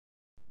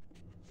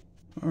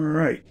All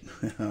right.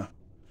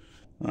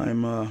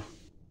 I'm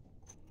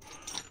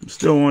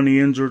still on the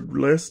injured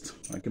list.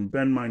 I can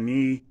bend my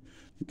knee.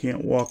 I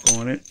can't walk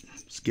on it.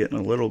 It's getting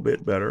a little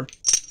bit better.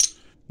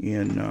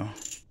 And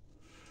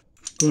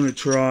going to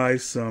try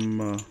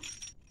some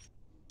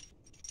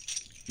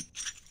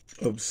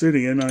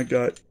obsidian. I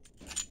got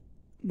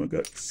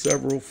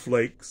several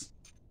flakes,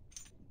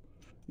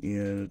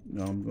 and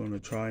now I'm going to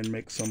try and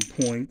make some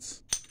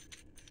points.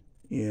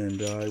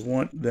 And I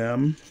want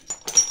them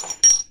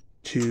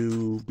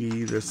to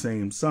be the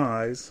same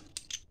size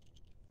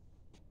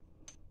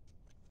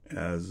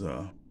as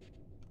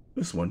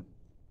this one.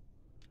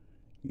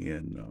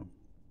 And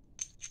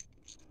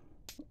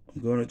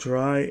I'm going to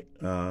try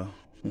a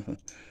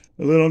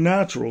little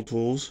natural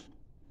tools.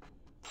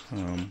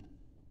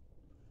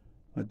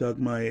 I dug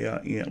my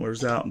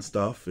antlers out and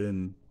stuff,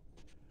 and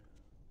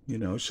you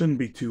know, it shouldn't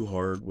be too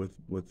hard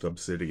with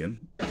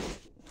obsidian.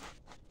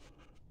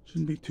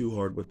 Shouldn't be too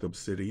hard with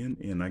obsidian.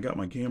 And I got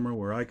my camera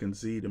where I can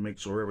see to make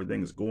sure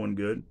everything is going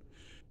good.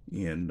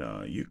 And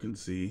you can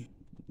see,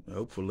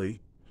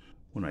 hopefully,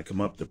 when I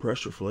come up the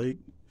pressure flake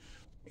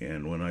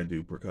and when I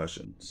do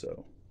percussion.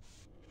 So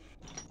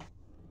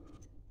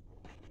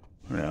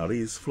now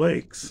these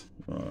flakes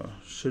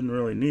shouldn't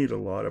really need a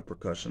lot of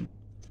percussion,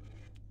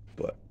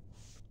 but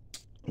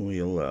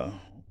we'll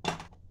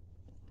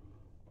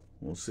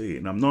see.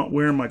 And I'm not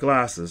wearing my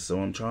glasses, so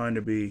I'm trying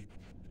to be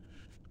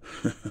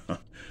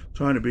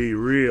trying to be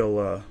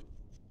real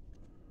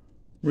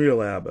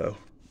abo.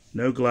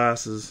 No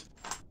glasses.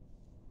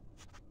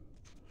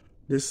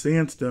 This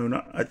sandstone,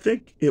 I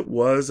think it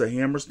was a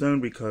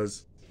hammerstone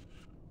because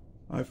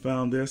I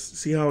found this.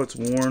 See how it's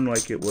worn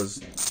like it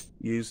was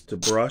used to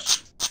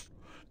brush?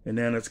 And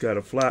then it's got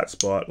a flat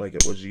spot like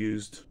it was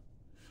used,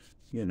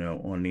 you know,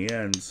 on the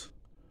ends.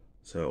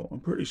 So I'm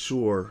pretty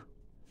sure.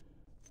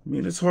 I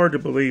mean, it's hard to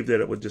believe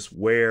that it would just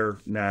wear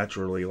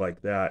naturally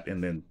like that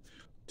and then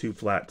two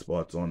flat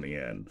spots on the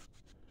end.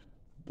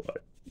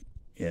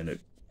 And it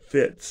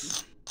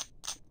fits.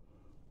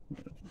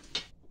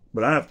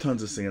 But I have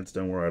tons of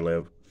sandstone where I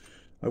live.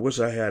 I wish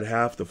I had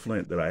half the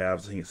flint that I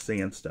have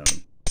sandstone.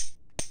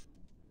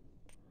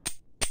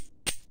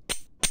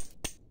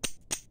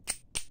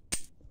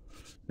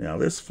 Now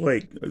this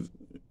flake,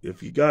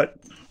 if you got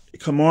it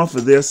come off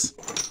of this,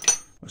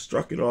 I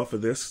struck it off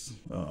of this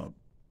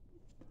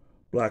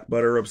black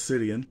butter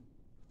obsidian,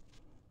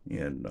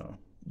 and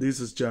this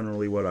is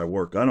generally what I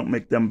work. I don't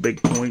make them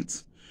big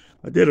points.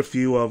 I did a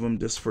few of them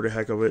just for the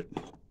heck of it.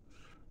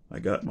 I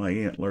got my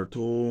antler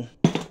tool.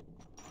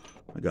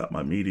 I got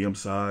my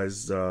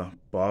medium-sized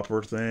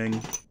bopper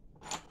thing,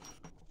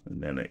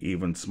 and then an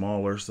even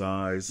smaller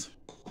size.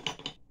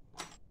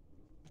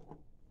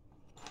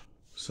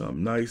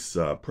 Some nice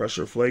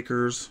pressure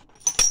flakers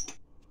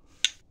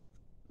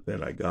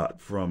that I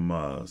got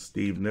from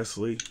Steve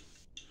Nisley.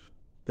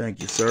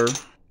 Thank you, sir.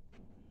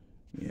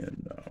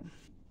 And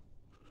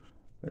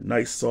a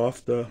nice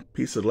soft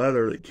piece of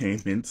leather that came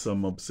in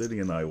some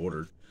obsidian I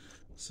ordered.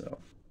 So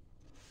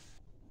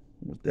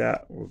with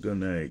that, we're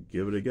gonna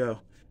give it a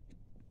go.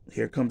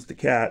 Here comes the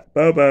cat.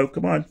 Bobo,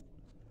 come on.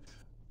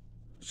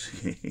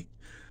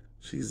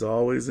 She's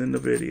always in the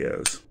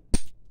videos.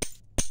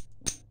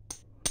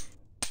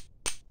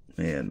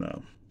 And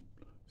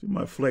see,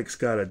 my flake's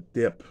got a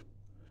dip,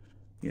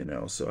 you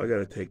know, so I got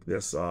to take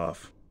this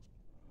off.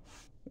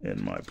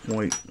 And my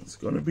point is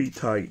going to be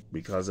tight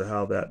because of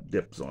how that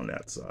dips on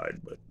that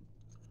side. But,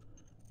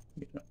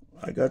 you know,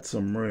 I got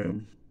some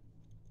room.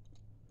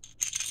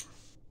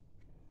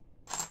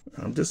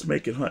 I'm just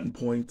making hunting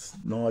points,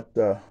 not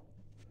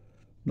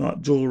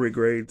jewelry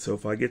grade. So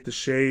if I get the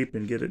shape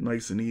and get it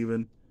nice and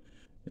even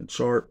and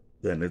sharp,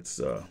 then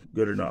it's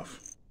good enough.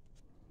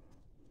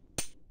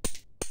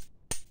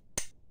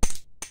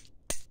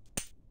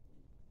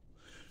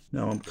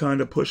 Now I'm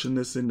kind of pushing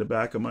this in the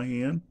back of my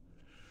hand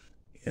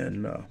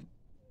and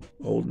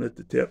holding at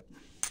the tip.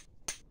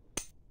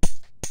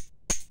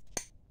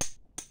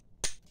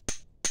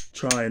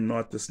 Trying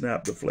not to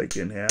snap the flake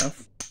in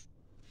half.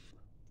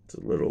 It's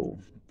a little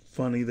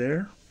funny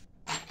there.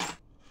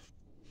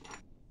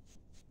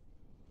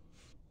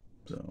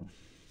 So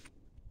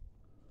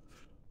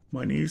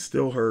my knees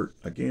still hurt.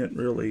 I can't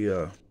really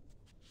I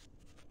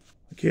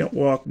can't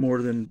walk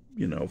more than,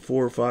 you know,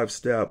 4 or 5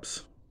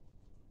 steps.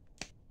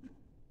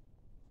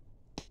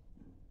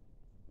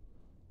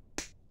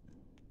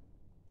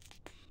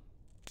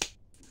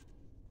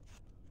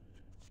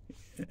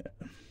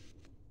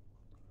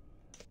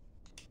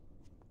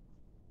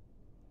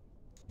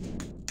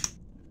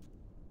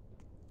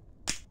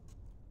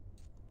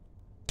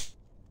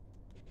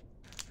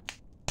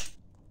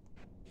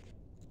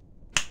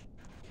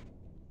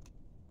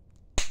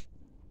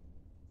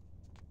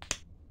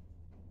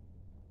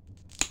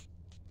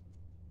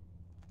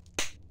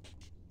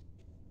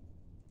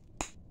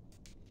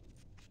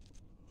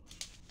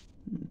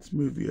 Let's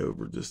move you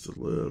over just a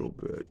little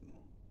bit.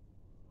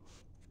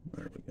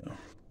 There we go.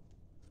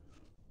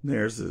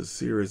 There's a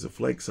series of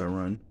flakes I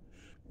run.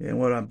 And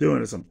what I'm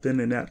doing is I'm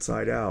thinning that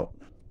side out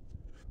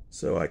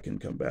so I can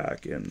come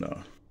back and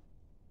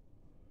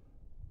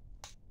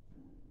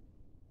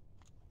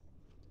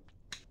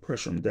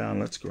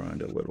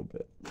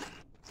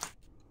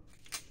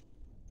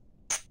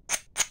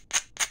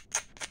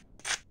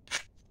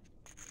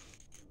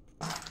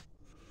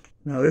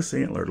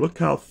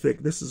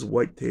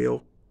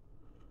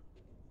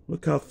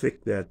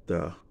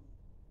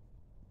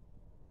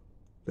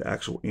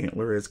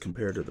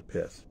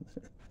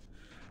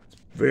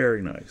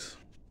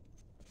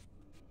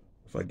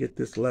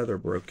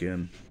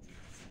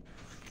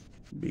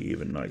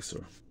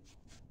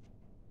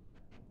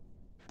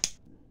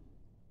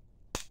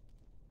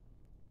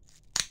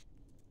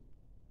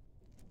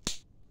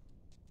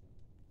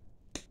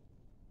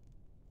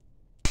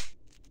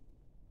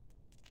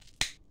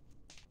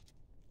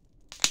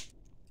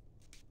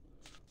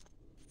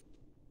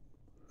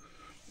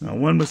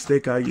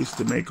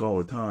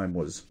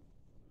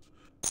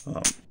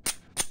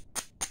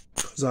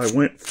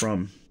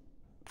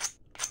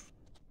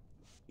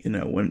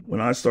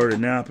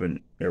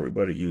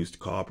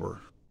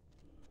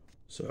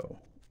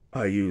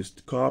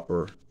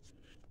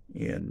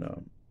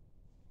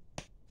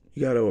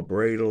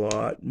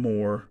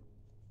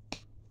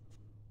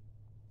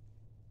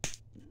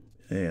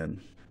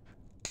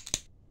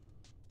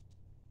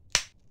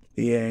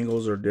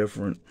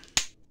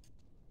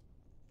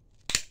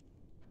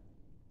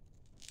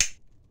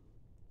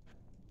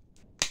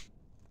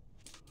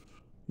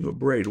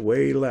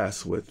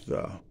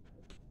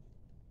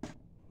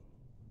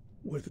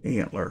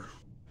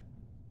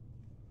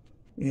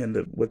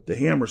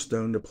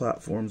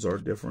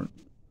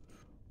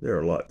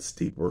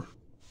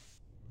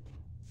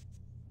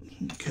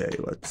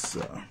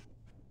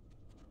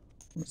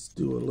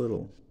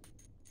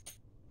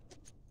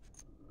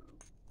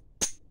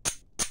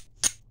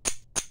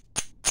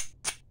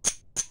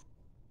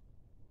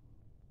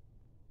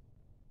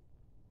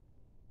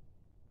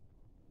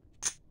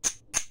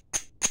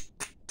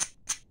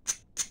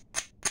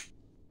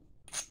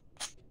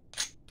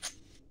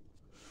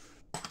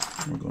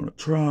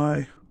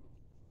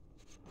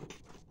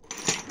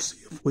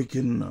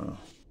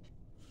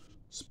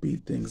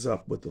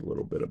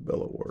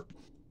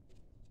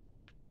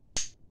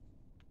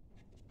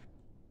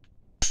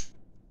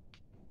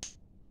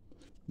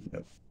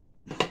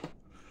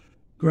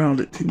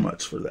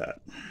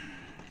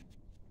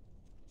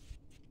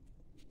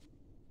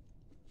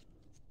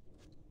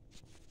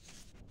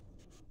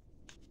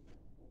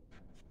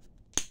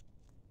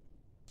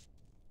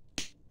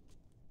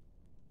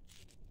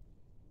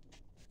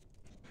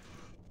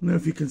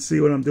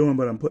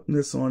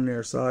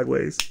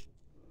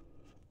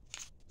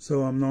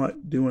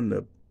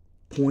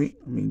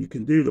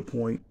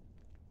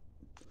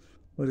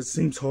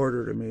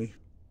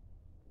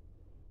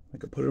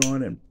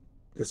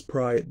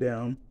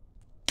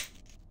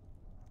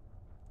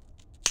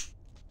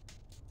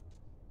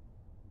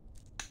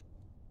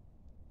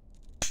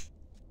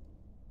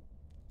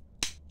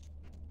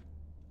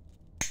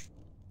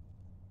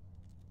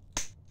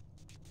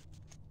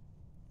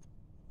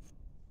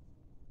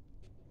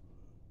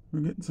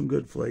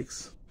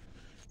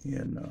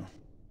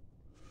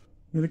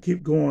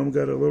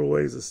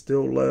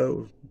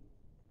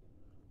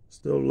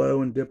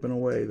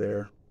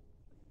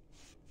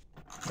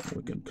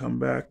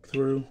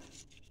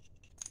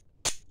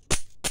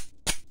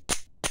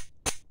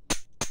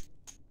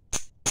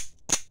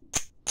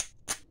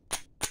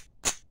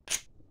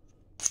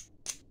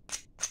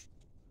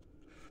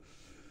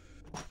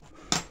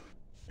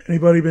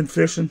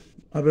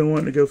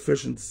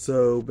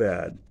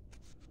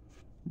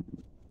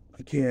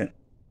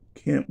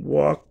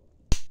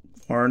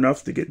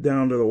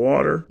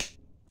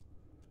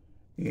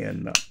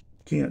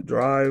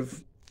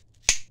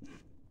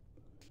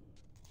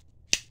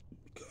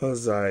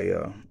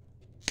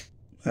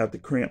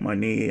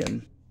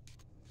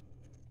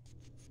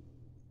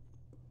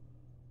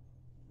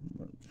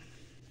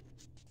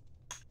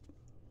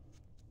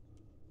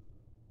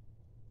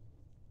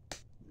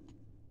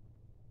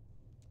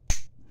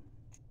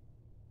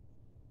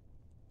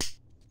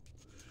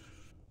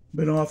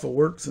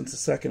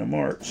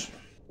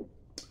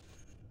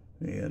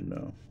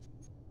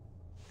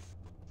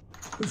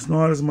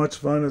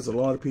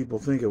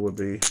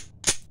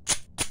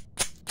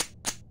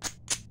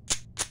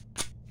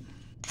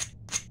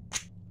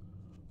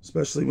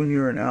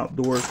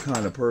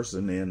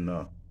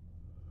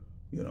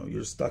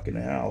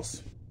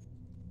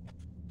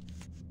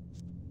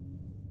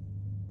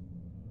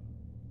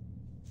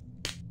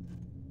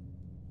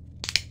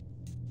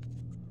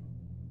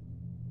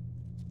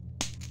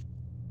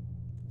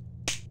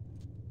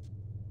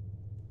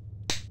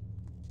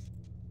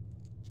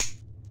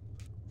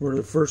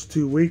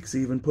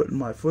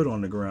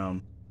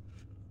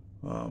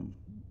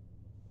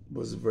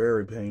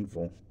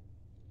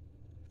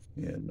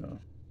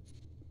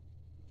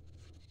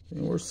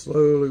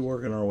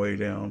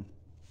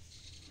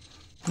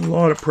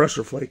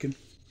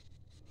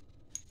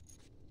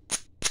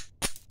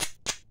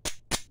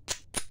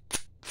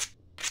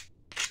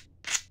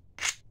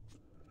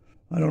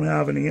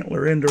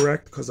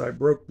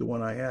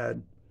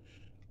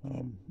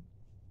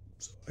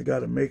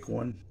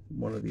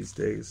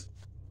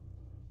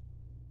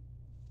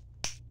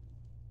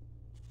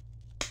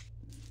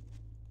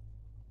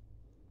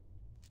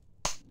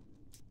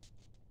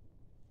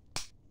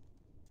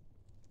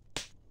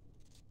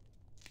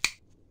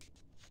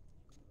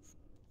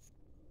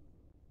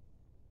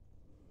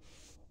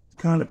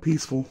kind of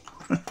peaceful.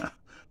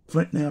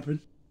 Flint knapping.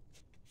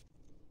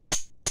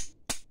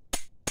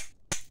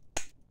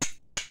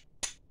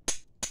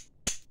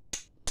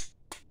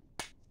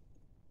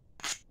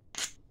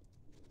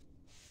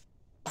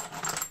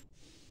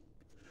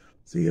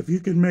 See, if you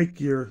can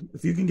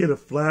get a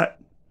flat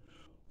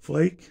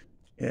flake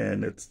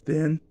and it's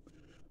thin,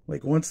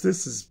 like once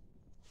this is,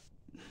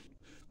 I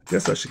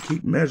guess I should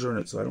keep measuring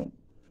it so I don't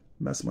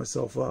mess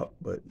myself up,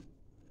 but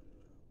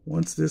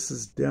once this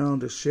is down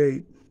to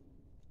shape,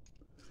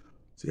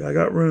 see, I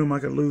got room, I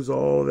can lose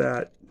all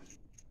that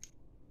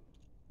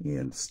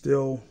and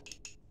still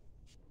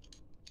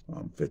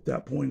fit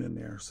that point in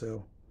there,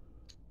 so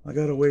I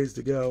got a ways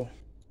to go.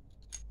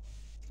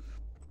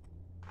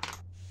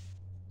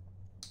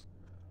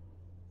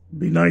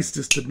 Be nice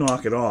just to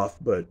knock it off,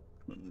 but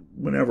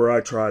whenever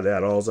I try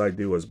that, all I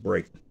do is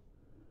break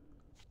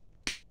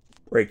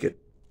it.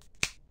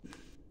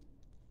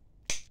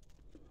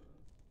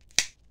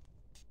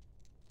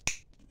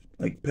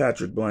 Like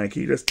Patrick Blank,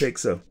 he just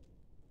takes a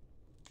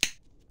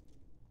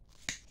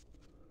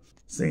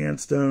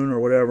sandstone or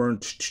whatever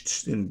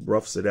and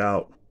roughs it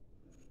out.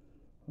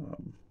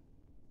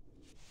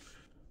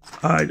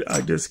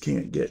 I just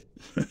can't get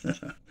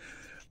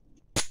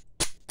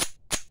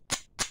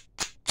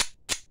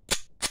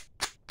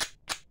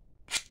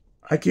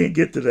I can't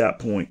get to that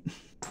point.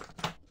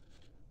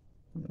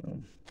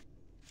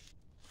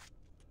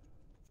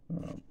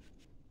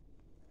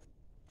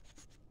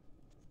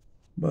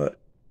 But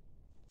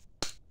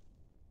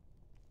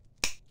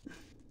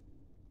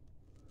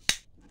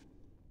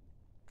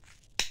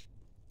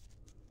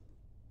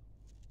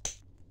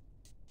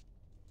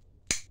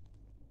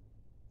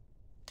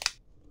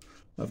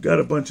I've got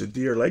a bunch of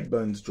deer leg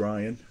bones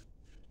drying,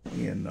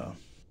 and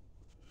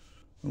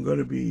I'm going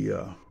to be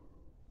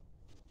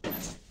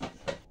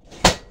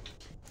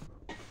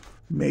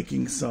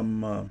making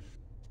some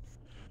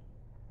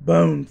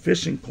bone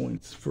fishing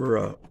points for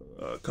a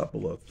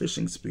couple of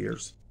fishing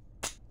spears.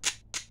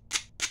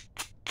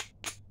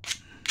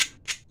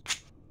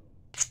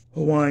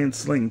 Hawaiian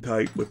sling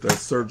type with a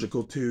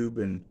surgical tube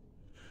and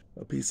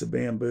a piece of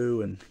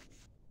bamboo, and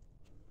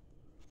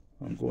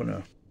I'm going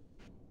to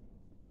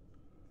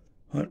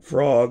hunt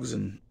frogs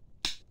and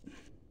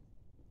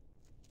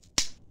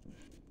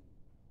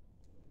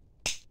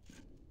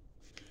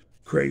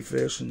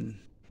crayfish and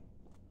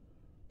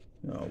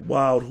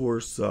wild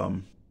horse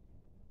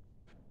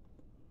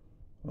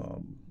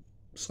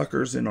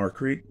suckers in our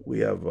creek. We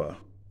have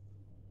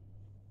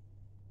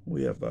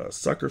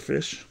sucker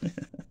fish.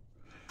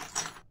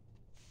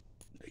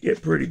 They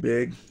get pretty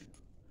big,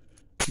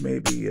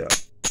 maybe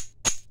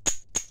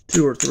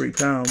 2 or 3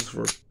 pounds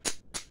for,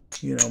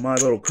 my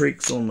little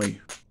creek's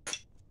only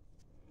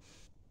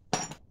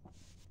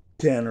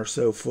 10 or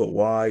so foot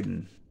wide,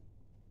 and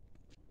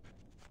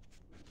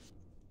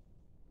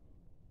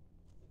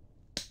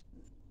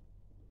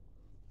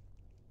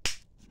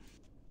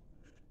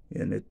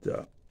it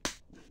has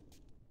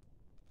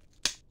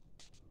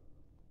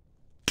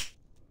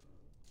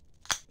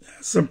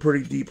some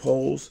pretty deep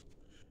holes,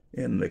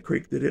 and the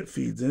creek that it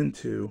feeds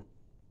into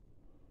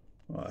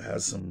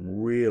has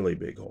some really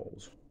big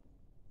holes.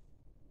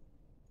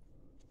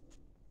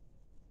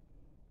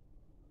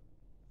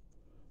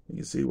 You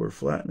can see we're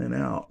flattening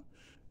out.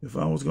 If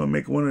I was going to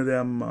make one of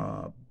them,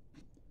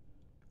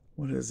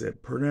 what is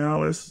it,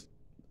 pernalis,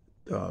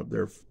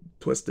 they're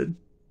twisted,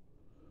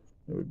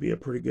 it would be a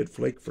pretty good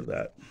flake for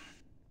that.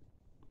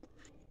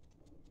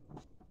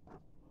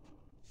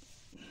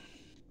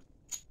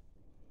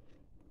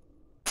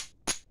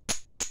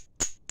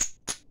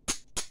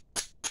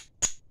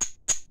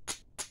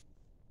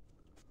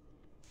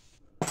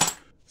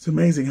 It's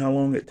amazing how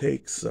long it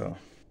takes to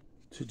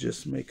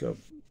just make a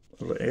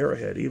little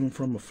arrowhead, even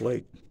from a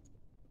flake.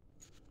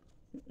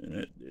 And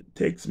it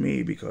takes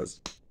me,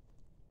 because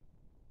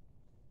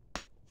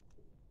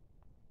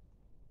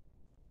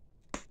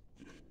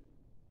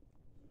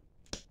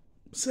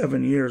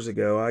seven years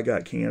ago I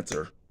got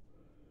cancer,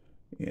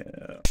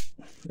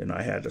 and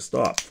I had to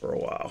stop for a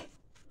while,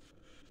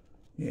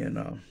 and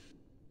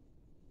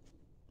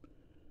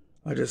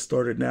I just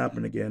started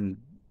napping again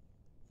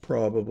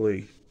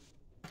probably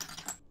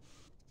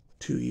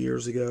 2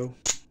 years ago.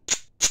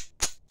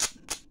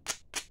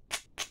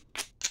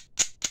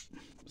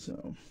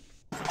 So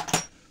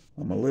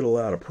I'm a little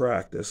out of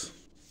practice.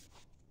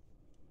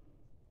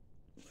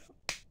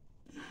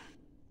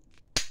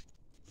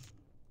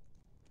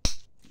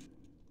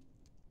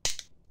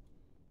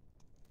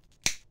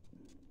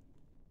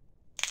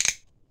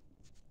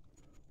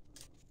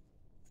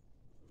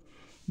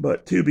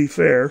 But to be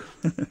fair,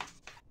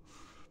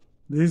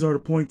 these are the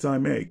points I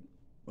make.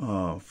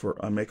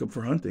 I make them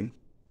for hunting.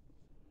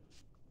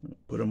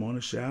 Put them on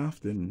a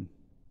shaft, and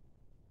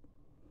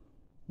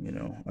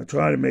I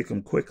try to make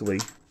them quickly.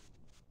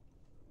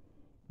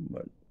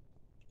 But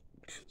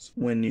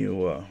when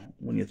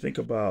you think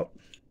about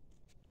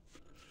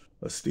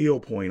a steel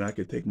point, I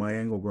could take my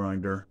angle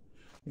grinder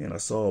and a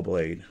saw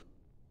blade,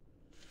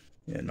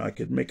 and I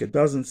could make a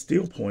dozen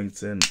steel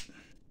points in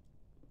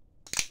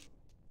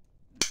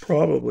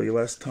probably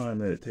less time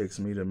than it takes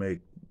me to make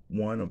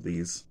one of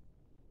these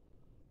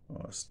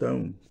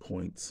stone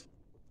points.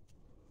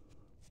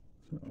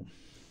 So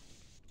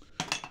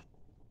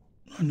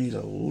I need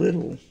a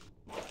little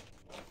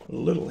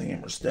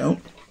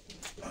hammerstone.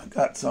 I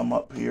got some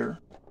up here,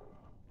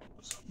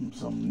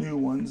 some new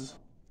ones.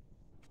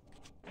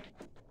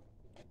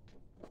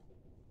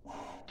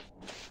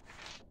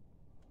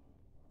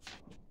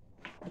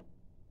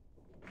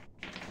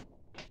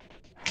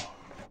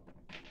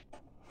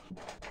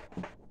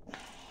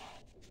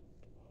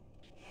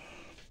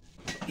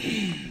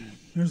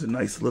 Here's a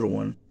nice little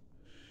one,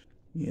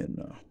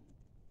 and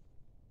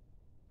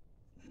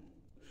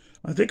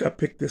I think I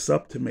picked this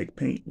up to make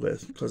paint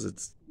with because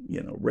it's,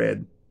 you know,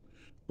 red,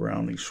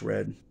 brownish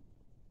red.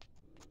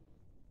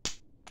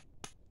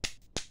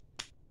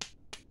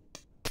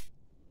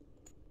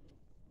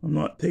 I'm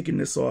not taking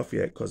this off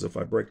yet because if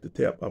I break the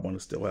tip, I want to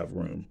still have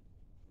room.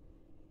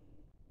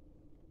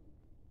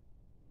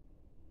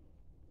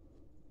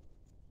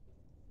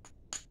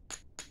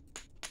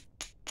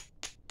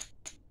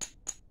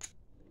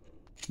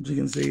 As you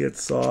can see,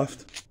 it's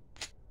soft.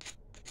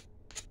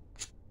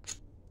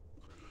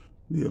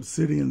 The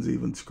obsidian's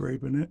even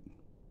scraping it.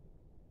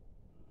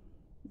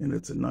 And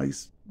it's a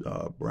nice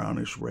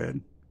brownish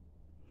red,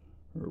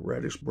 or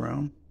reddish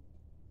brown.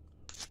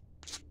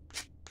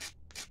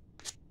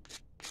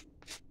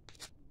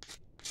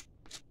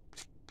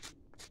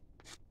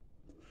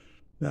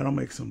 That'll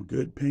make some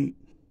good paint.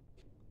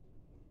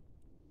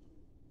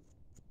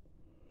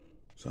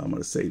 So I'm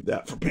going to save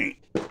that for paint.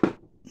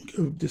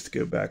 Just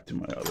go back to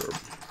my other.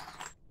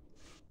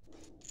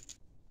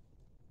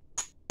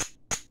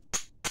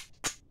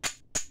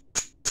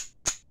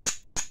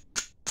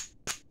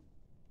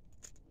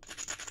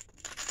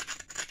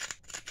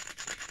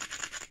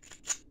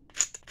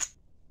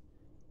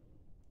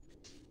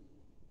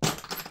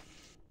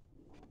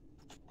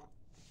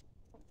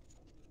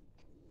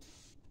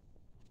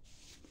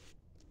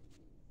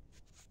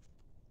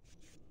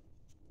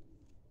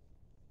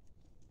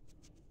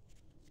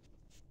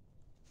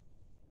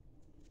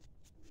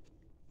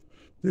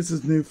 This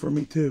is new for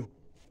me too.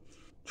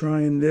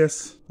 Trying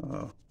this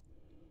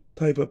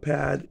type of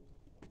pad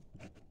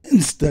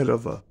instead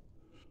of a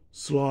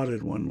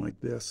slotted one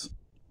like this.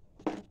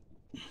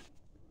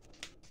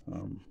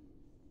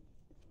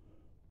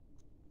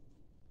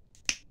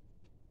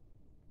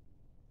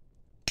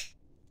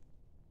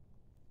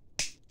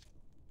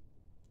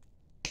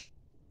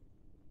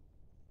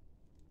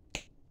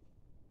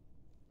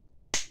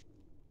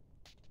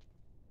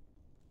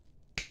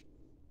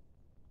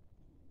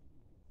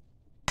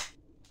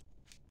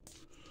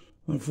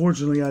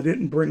 Unfortunately, I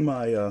didn't bring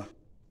my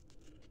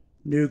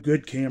new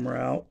good camera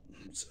out,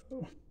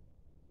 so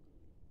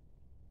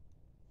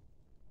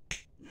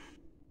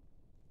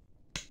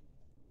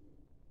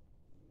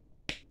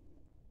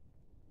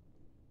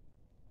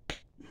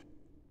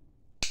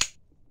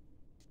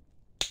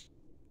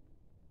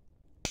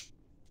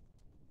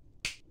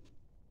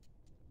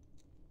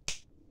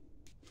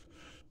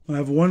I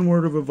have one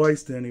word of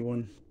advice to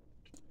anyone.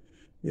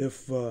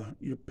 If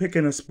you're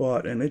picking a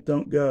spot and it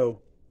don't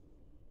go,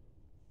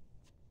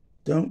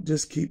 don't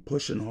just keep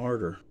pushing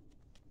harder.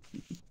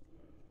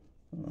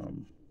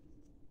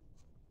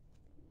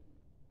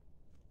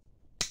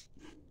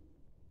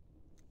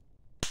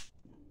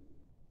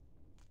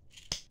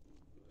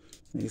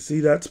 You see,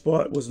 that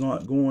spot was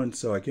not going,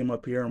 so I came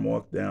up here and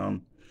walked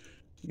down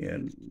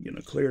and, you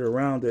know, cleared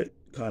around it,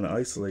 kind of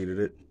isolated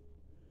it,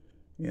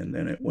 and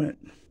then it went.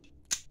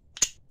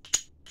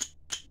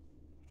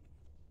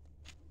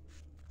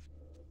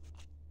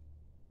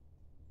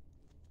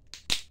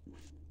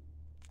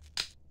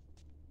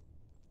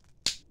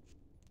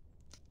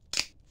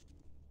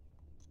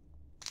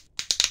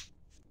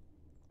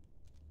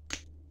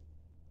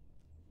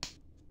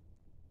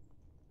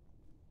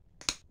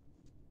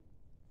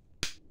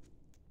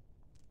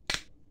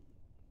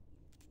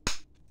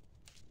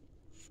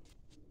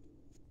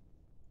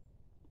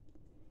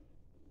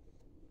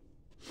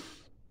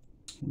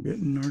 We're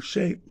getting our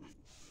shape.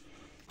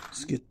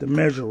 Let's get the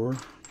measurer.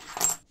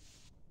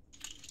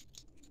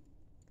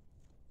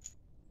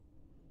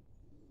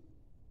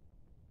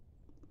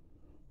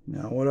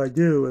 Now what I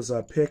do is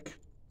I pick,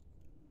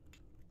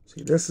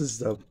 see, this is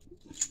the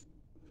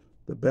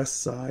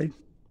best side.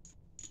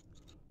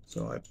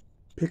 So I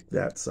pick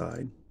that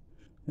side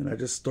and I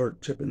just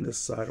start chipping this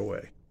side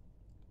away.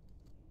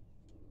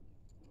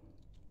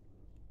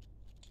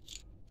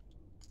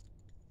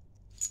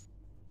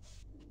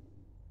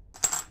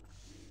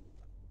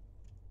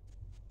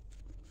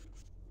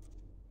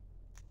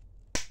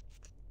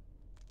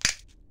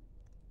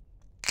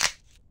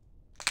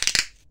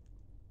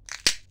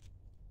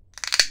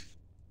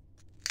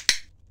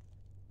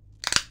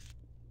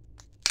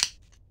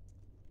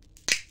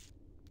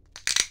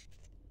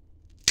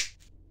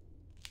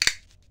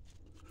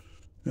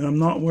 And I'm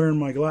not wearing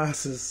my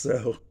glasses,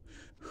 so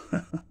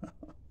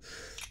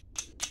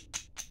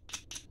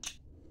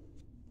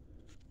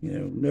you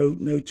know,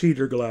 no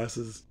cheater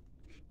glasses.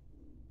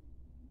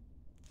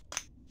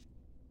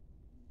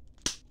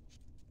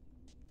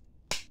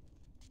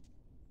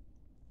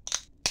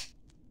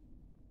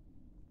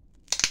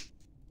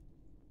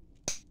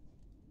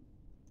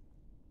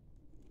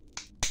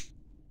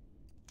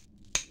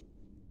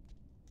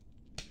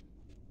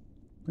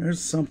 There's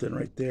something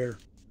right there.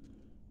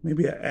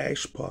 Maybe an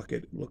ash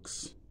pocket.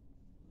 Looks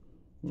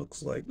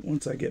like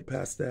once I get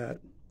past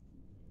that,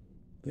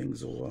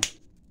 things will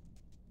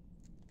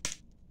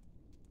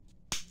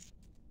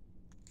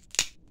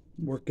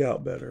work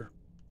out better.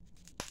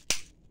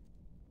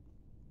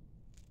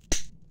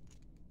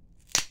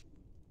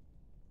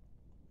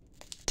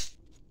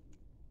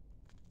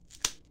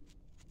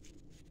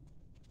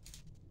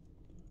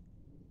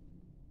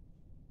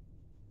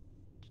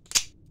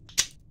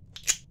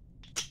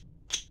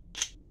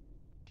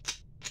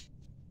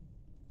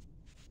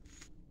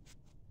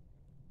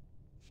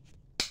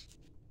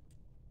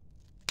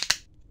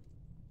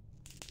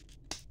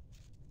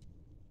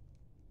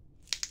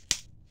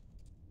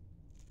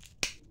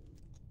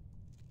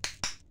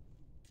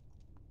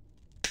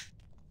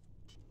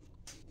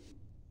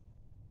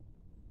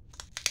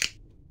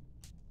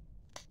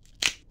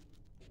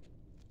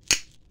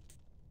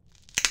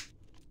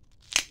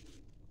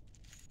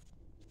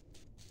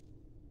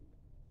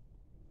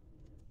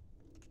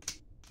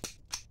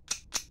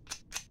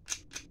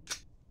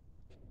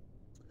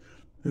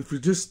 If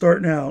you're just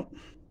starting out,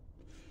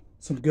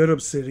 some good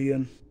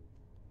obsidian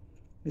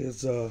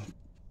is a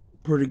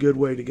pretty good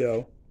way to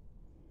go.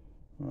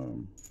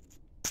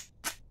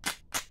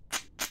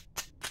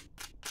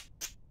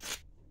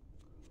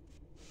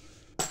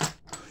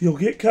 You'll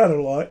get cut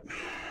a lot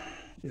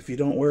if you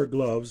don't wear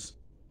gloves.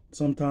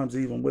 Sometimes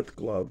even with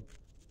gloves,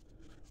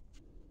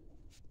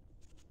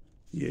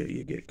 yeah,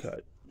 you get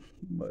cut.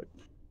 But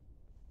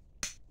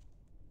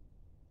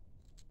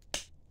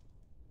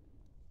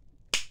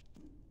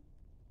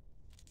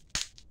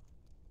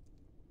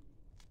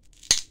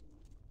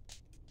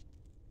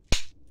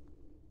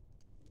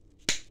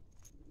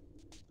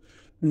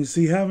and you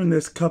see, having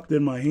this cupped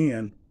in my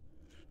hand,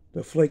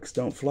 the flakes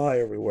don't fly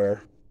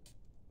everywhere.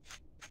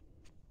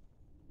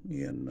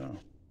 And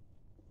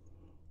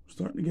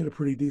starting to get a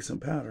pretty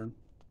decent pattern.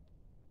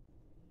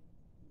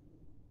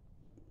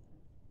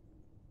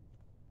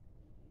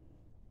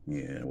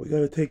 Yeah, we got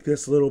to take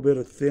this little bit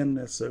of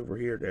thinness over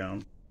here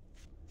down.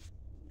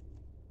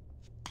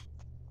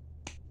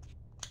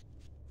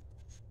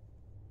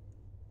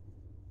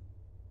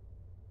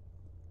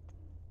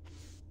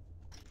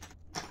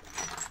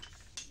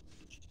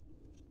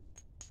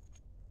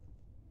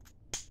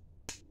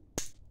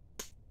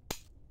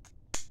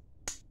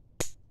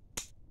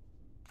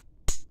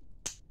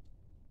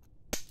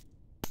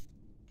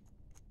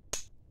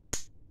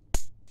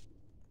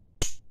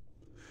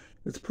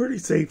 It's pretty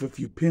safe if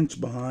you pinch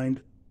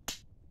behind,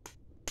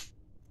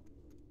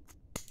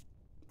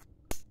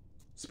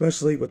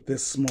 especially with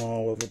this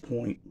small of a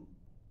point.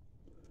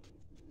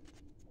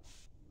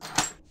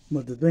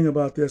 But the thing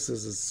about this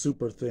is it's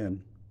super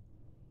thin,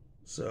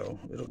 so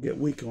it'll get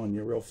weak on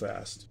you real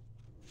fast.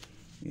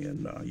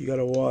 And you got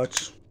to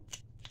watch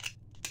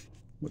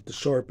with the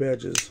sharp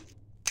edges,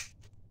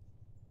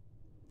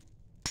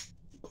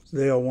 because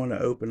they'll want to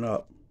open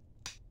up.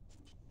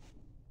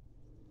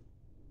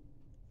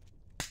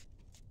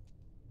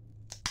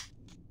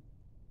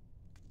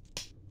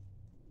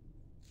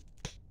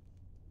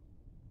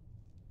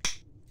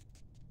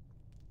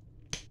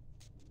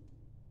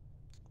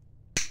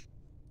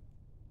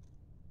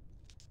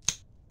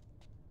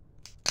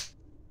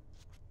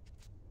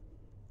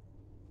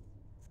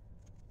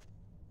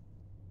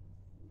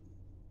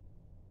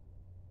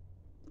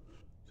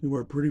 See,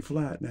 we're pretty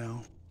flat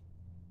now.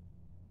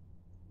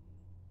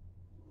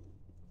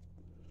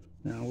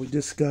 Now we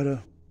just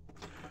gotta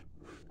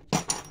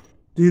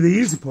do the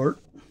easy part.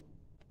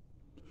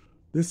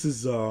 This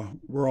is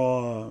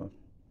raw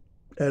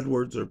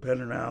Edwards or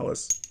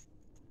Pedernales.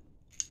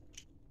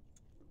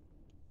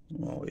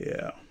 Oh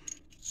yeah.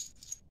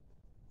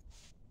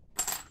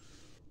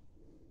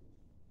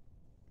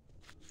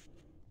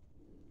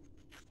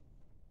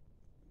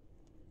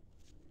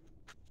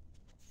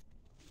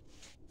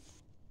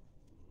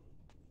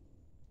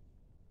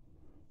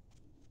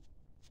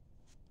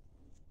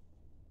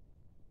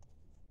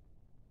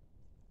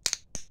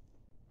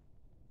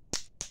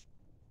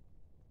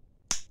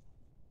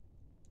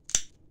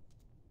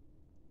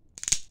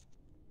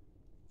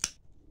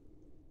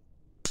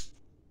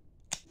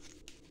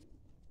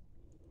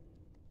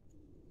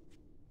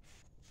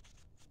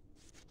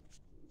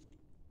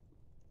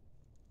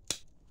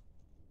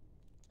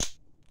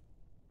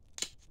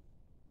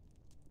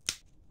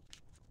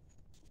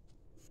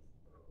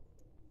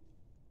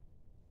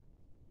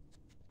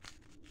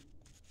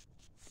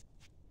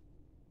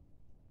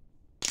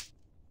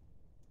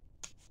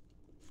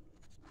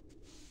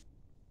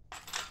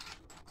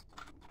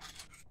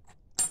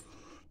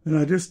 And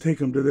I just take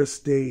them to this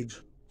stage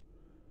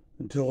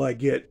until I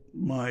get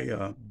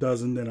my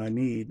dozen that I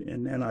need,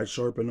 and then I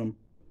sharpen them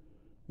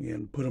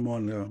and put them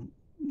on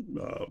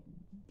the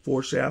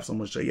 4 shafts. I'm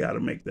going to show you how to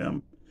make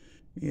them,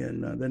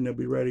 and then they'll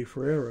be ready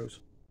for arrows.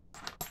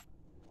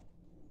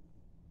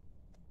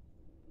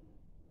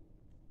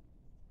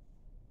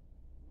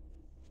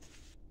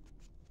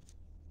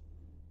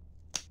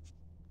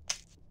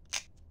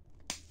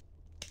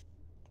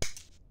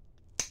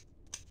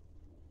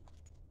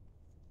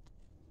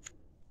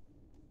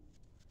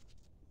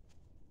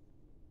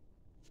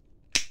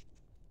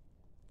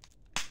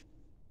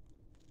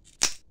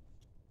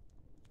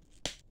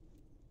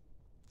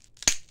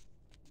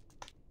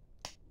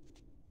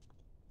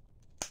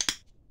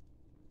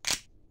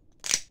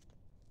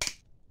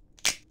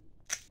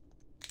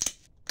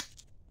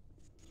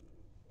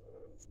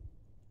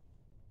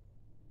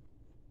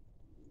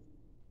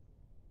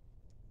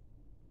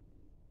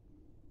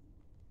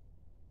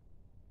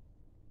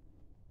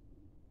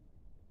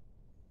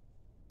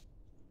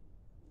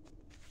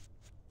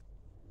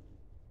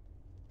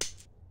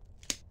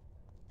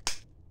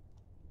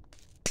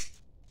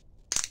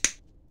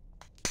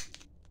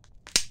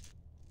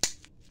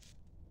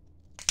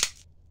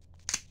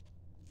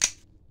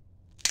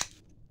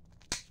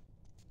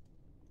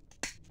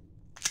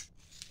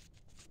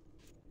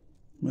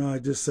 Now I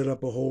just set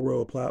up a whole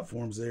row of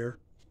platforms there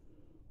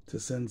to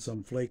send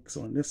some flakes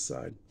on this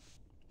side.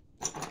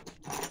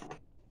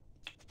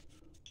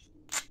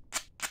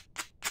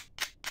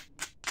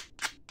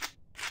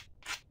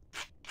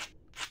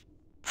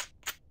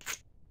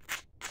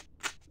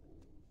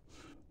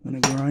 I'm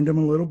going to grind them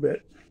a little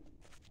bit.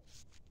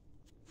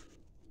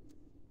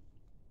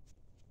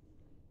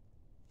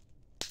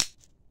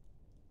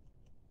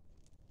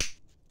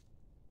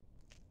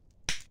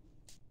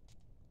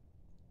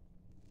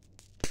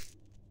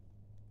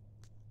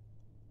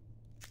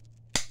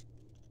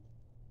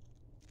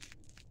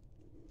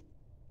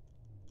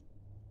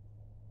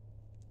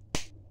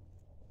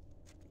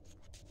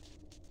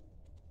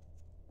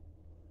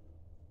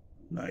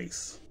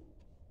 Nice.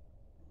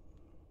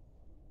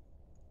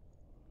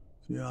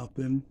 See how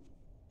thin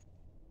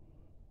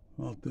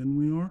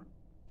we are?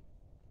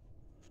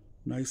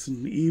 Nice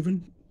and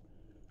even.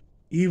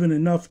 Even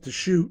enough to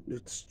shoot.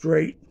 It's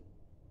straight.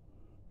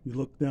 You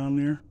look down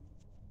there.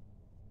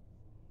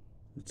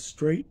 It's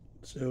straight.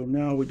 So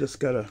now we just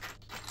gotta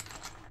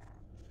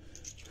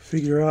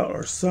figure out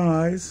our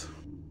size.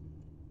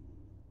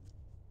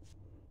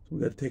 So we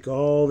gotta take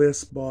all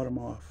this bottom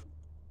off,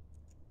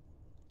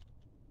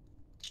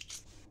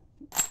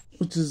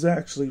 which is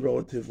actually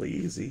relatively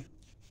easy.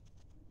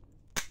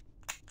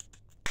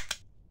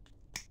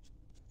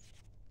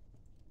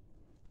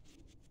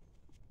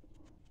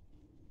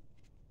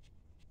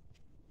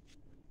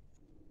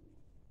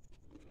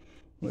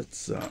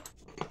 Let's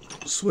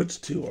switch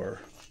to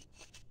our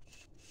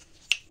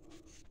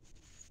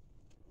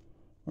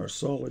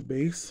solid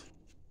base.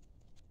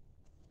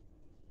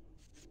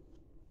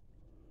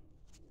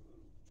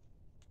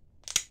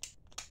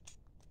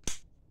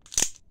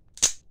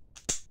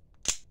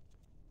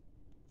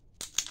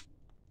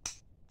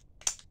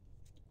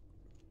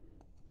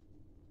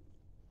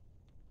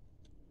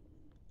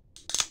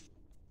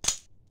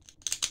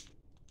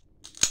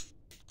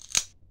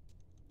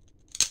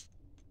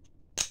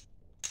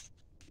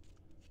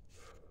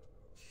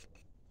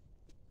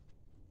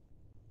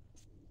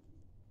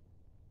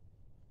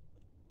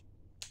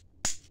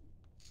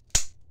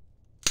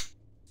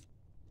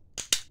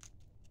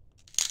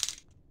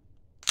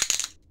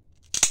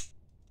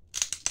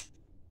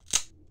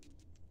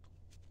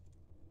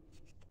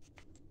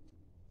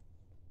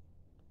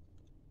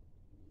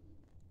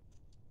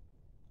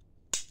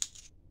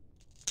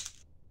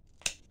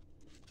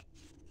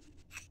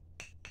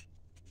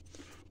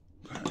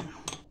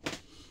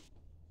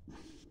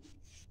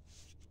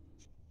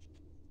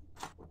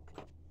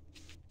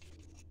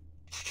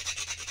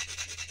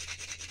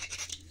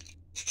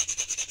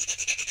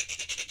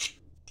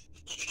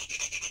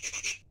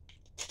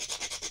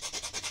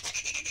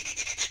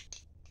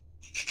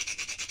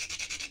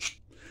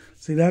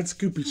 See, that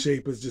scoopy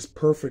shape is just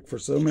perfect for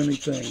so many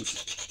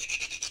things.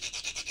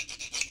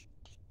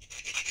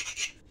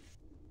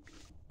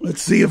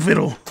 Let's see if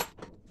it'll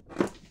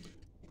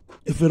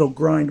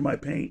grind my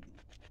paint.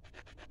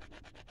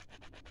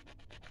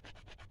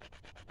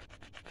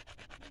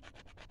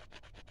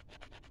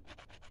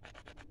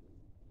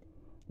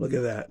 Look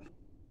at that.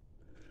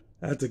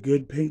 That's a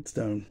good paint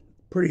stone.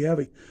 Pretty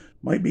heavy.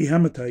 Might be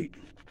hematite.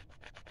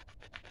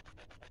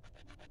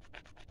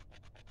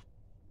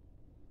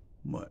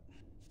 What?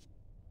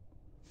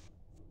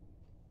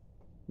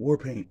 War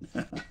paint.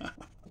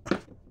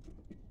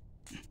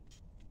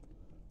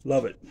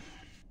 Love it.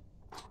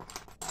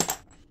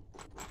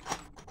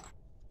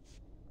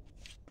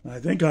 I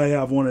think I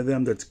have one of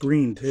them that's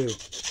green too.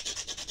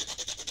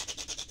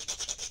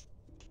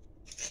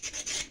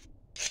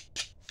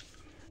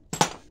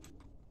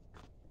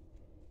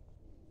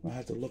 I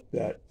have to look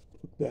that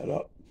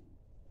up.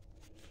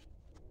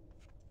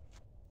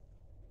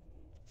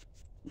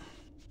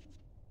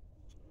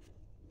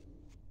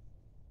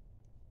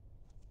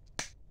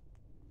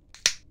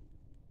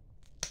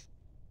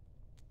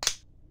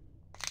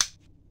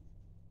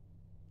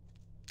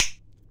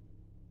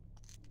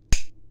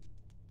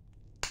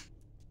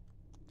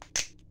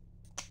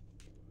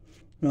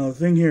 Now the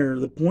thing here,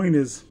 the point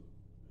is,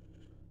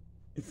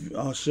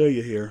 I'll show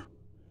you here,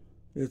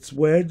 it's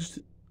wedged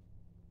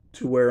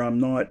to where I'm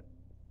not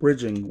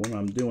bridging when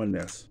I'm doing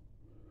this.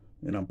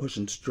 And I'm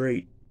pushing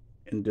straight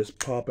and just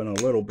popping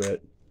a little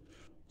bit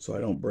so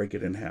I don't break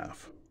it in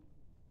half.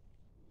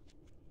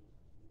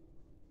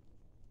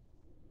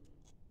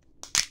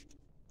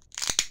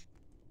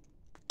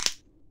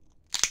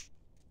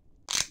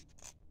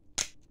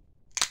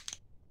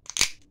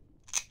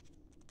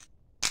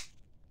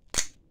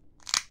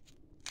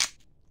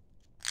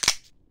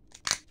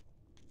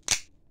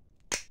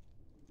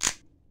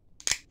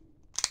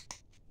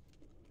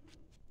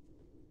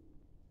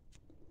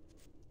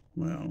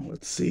 Well,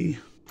 let's see.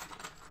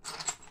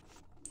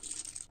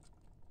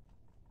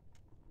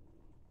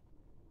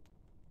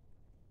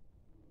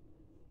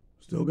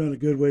 Still got a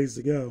good ways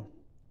to go.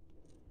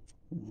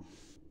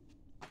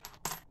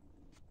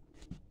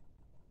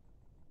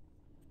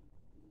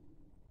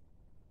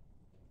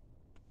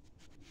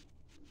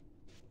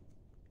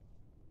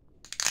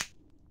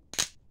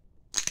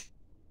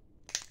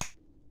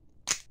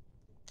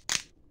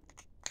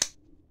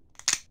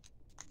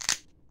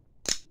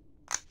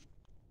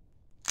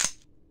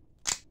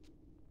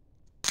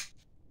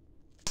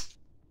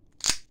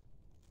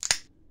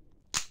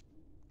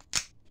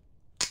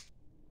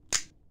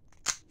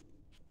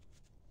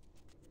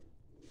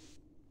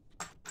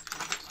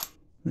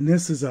 And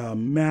this is a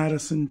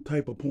Madison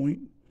type of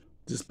point,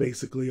 just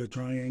basically a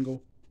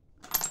triangle.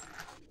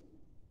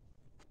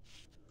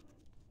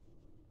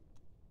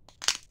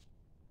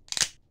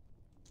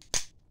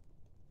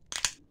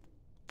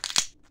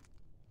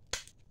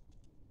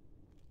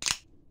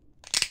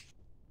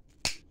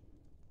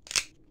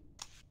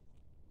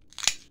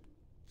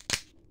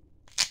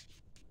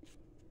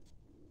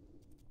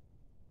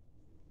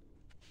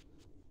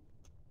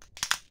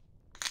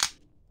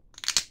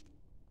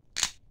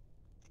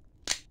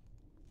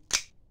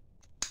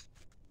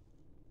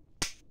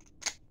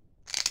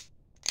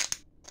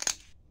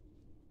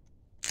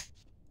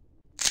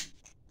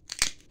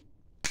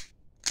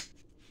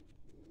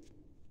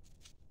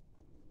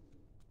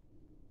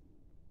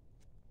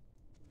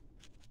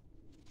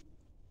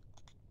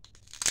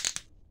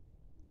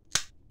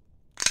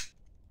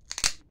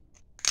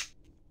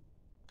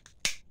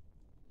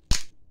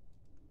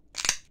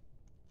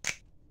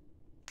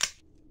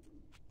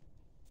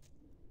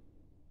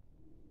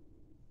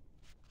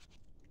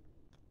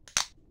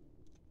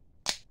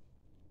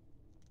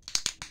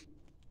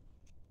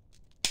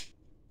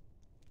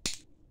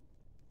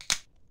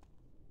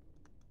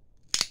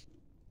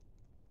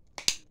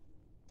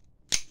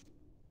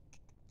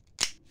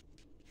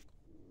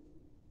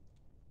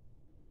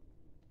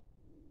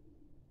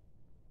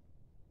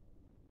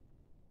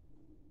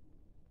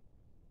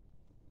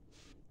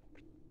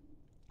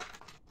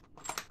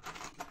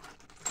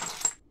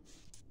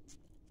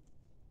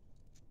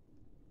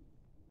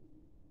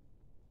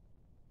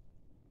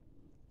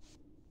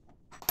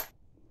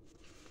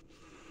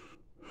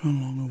 How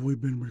long have we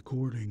been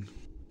recording?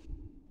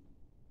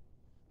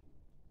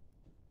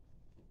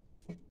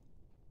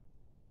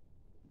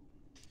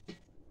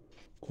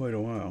 Quite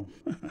a while.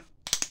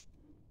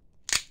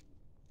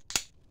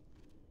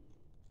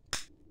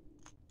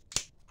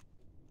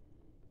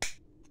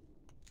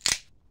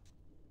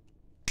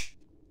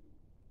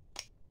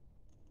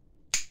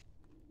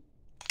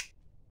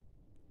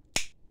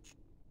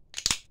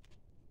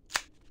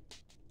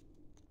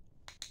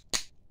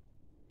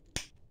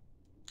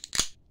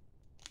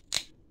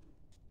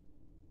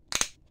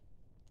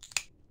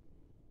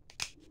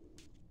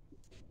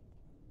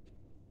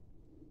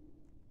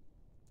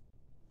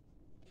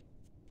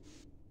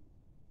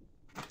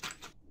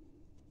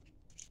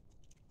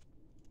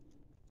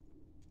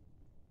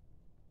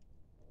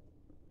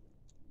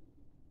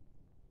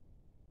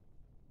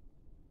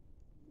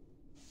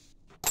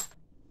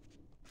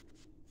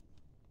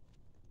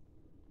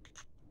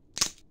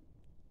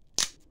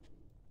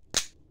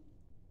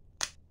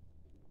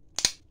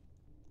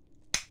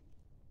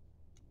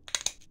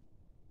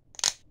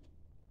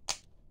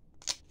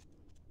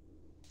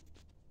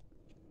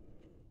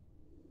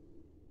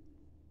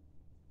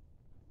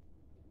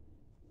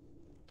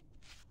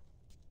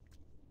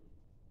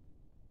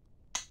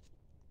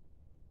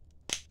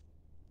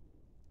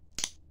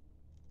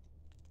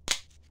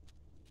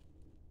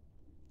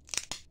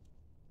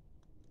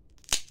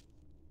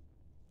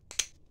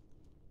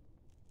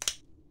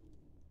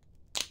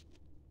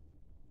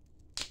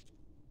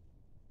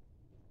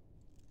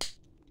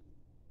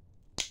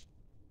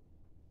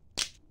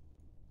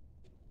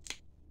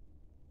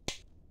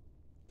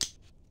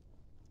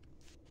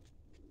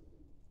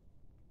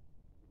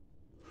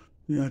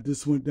 Yeah, I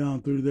just went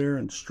down through there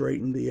and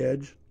straightened the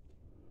edge,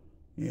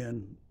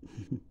 and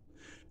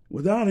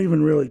without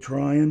even really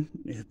trying,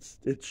 it's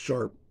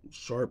sharp,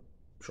 sharp,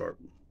 sharp.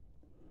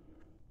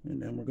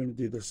 And then we're going to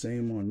do the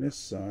same on this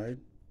side.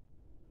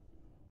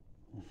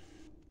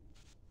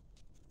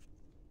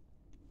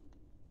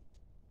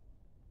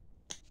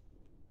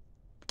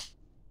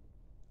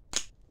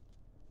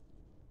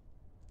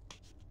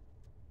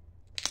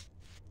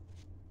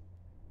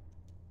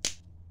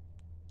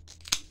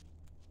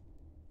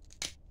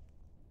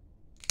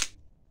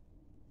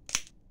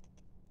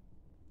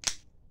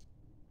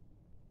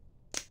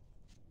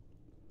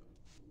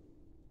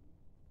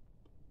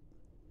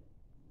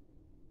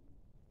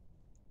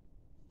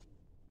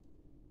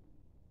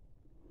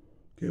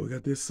 Okay, we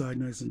got this side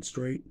nice and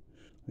straight.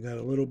 I got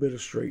a little bit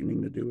of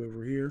straightening to do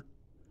over here.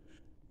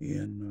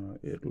 And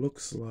it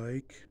looks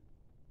like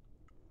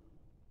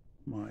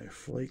my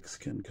flakes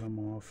can come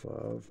off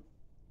of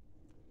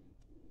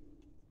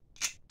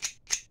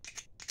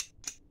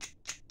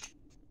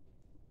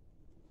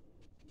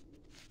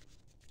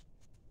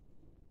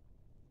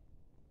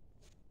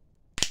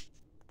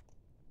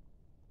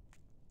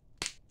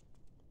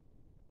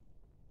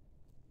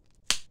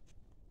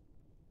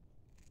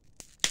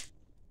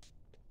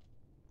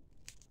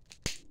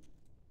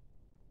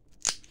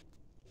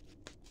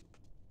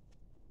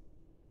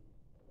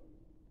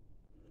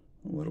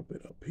a little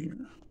bit up here.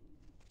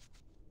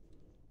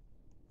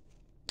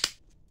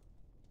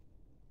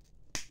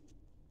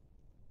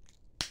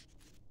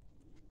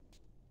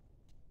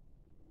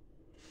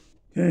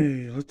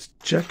 Okay, let's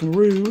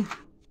check-a-roo.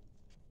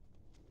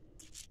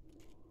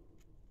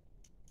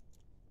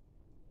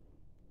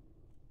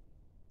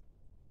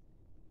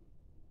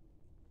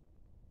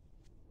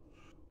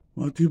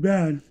 Not too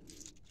bad.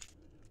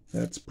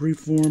 That's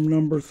preform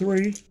number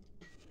 3.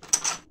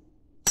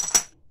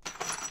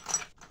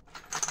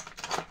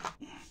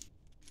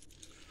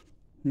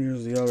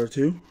 Here's the other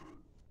two.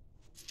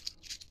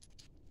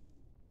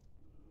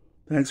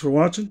 Thanks for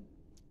watching.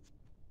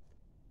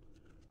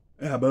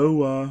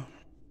 Abo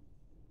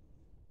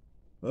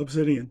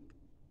Obsidian.